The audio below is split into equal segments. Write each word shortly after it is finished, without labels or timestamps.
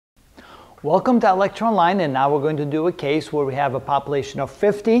Welcome to Lecture Online, and now we're going to do a case where we have a population of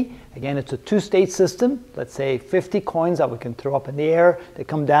 50. Again, it's a two-state system. Let's say 50 coins that we can throw up in the air. They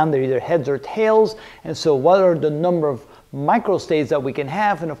come down, they're either heads or tails. And so what are the number of microstates that we can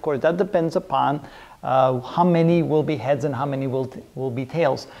have? And of course, that depends upon how many will be heads and how many will be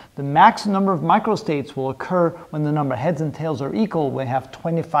tails. The max number of microstates will occur when the number of heads and tails are equal. We have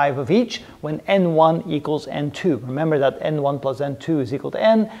 25 of each when n1 equals n2. Remember that n1 plus n2 is equal to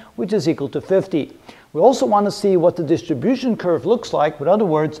n, which is equal to 50. We also want to see what the distribution curve looks like. In other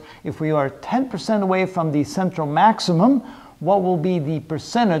words, if we are 10% away from the central maximum, what will be the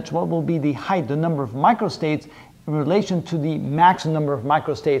percentage, what will be the height, the number of microstates in relation to the maximum number of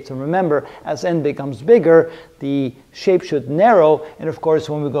microstates. And remember, as n becomes bigger, the shape should narrow. And of course,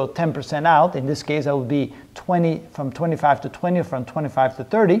 when we go 10% out, in this case, that would be 20, from 25 to 20, from 25 to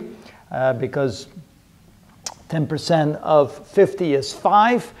 30, because 10% of 50 is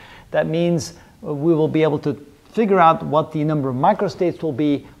 5. That means we will be able to figure out what the number of microstates will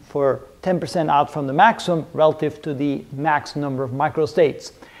be for 10% out from the maximum relative to the max number of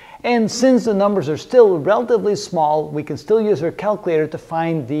microstates. And since the numbers are still relatively small, we can still use our calculator to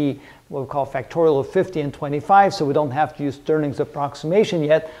find the what we call factorial of 50 and 25, so we don't have to use Stirling's approximation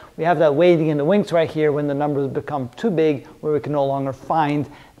yet. We have that waiting in the wings right here when the numbers become too big, where we can no longer find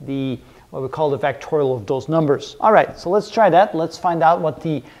the what we call the factorial of those numbers. All right, so let's try that. Let's find out what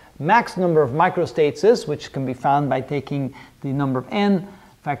the max number of microstates is, which can be found by taking the number of n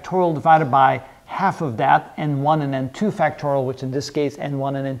factorial divided by half of that, n1 and n2 factorial, which in this case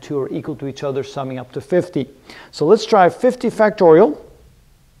n1 and n2 are equal to each other, summing up to 50. So let's try 50 factorial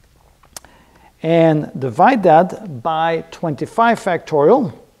and divide that by 25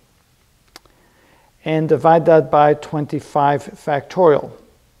 factorial and divide that by 25 factorial.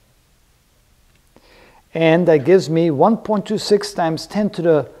 And that gives me 1.26 times 10 to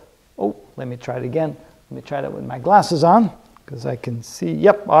the, oh, let me try it again. Let me try that with my glasses on, because I can see,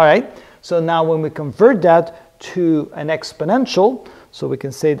 yep, all right. So now when we convert that to an exponential, so we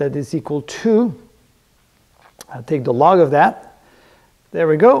can say that is equal to, I'll take the log of that. There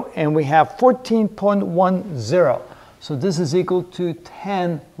we go, and we have 14.10. So this is equal to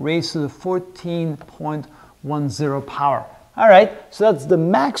 10 raised to the 14.10 power. All right, so that's the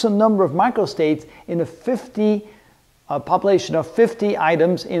maximum number of microstates in a population of 50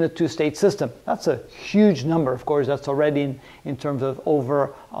 items in a two-state system. That's a huge number, of course. That's already in terms of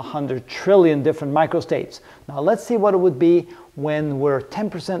over 100 trillion different microstates. Now let's see what it would be when we're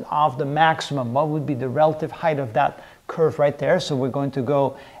 10% off the maximum. What would be the relative height of that curve right there? So we're going to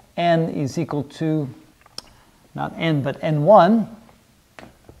go n is equal to, not n, but n1.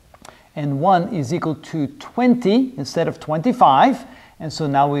 n1 is equal to 20 instead of 25. And so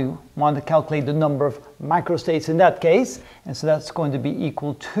now we want to calculate the number of microstates in that case. And so that's going to be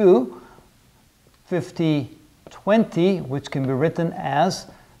equal to 20, which can be written as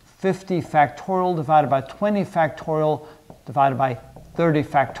 50 factorial divided by 20 factorial divided by 30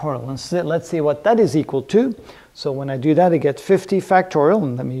 factorial. And so let's see what that is equal to. So when I do that, I get 50 factorial.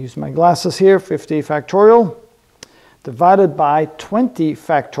 And let me use my glasses here. 50 factorial divided by 20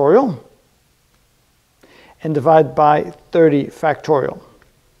 factorial. And divide by 30 factorial.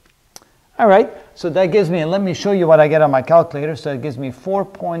 All right, so that gives me, and let me show you what I get on my calculator. So it gives me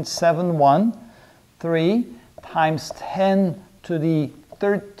 4.713 times 10 to the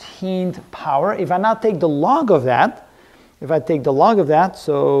 13th power. If I now take the log of that,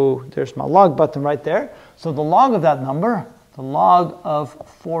 so there's my log button right there. So the log of that number, the log of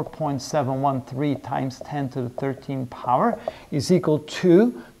 4.713 times 10 to the 13th power is equal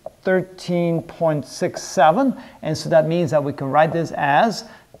to 13.67, and so that means that we can write this as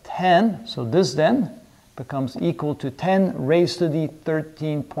 10, so this then becomes equal to 10 raised to the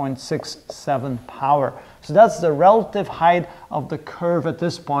 13.67 power. So that's the relative height of the curve at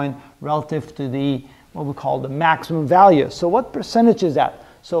this point relative to the, what we call the maximum value. So what percentage is that?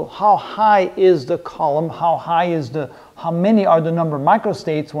 So how high is the column? How many are the number of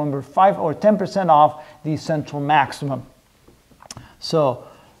microstates when we're 5 or 10% off the central maximum? So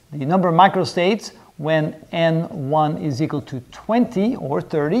the number of microstates when n1 is equal to 20 or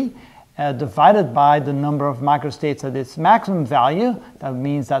 30 divided by the number of microstates at its maximum value, that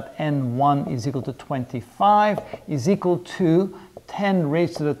means that n1 is equal to 25, is equal to 10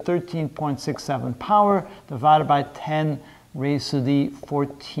 raised to the 13.67 power divided by 10 raised to the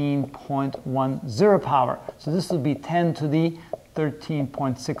 14.10 power. So this will be 10 to the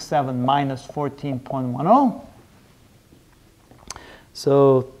 13.67 minus 14.10.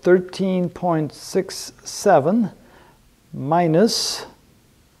 So 13.67 minus,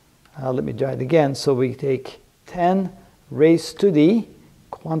 let me try it again. So we take 10 raised to the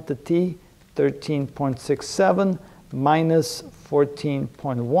quantity 13.67 minus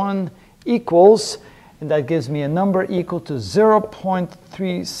 14.1 equals, and that gives me a number equal to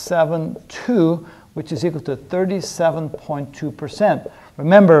 0.372, which is equal to 37.2%.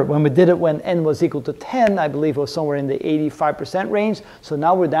 Remember, when we did it when n was equal to 10, I believe it was somewhere in the 85% range. So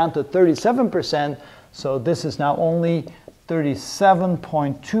now we're down to 37%. So this is now only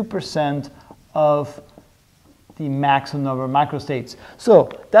 37.2% of the maximum number of microstates. So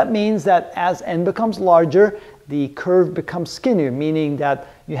that means that as n becomes larger, the curve becomes skinnier, meaning that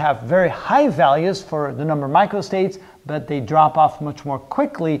you have very high values for the number of microstates, but they drop off much more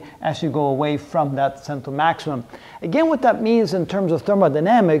quickly as you go away from that central maximum. Again, what that means in terms of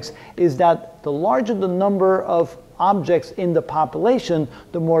thermodynamics is that the larger the number of objects in the population,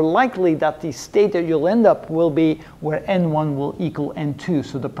 the more likely that the state that you'll end up will be where n1 will equal n2.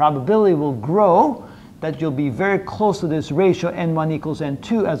 So the probability will grow that you'll be very close to this ratio n1 equals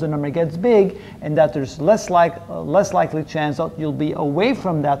n2 as the number gets big, and that there's less likely chance that you'll be away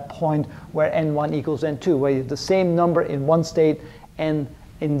from that point where n1 equals n2, where you have the same number in one state and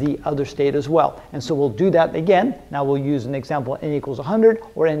in the other state as well. And so we'll do that again. Now we'll use an example n equals 100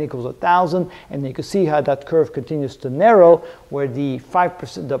 or n equals 1,000, and you can see how that curve continues to narrow, where the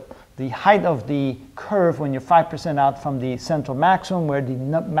 5%, the height of the curve when you're 5% out from the central maximum, where the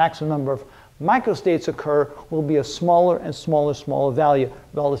maximum number of microstates occur, will be a smaller and smaller value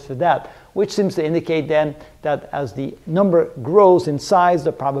relative to that, which seems to indicate then that as the number grows in size,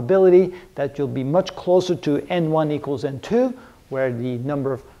 the probability that you'll be much closer to n1 equals n2, where the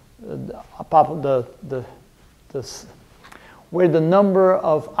number of where the number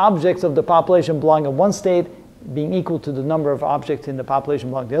of objects of the population belonging in one state being equal to the number of objects in the population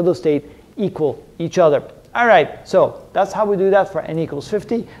belonging to the other state equal each other. All right, so that's how we do that for n equals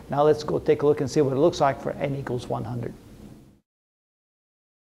 50. Now let's go take a look and see what it looks like for n equals 100.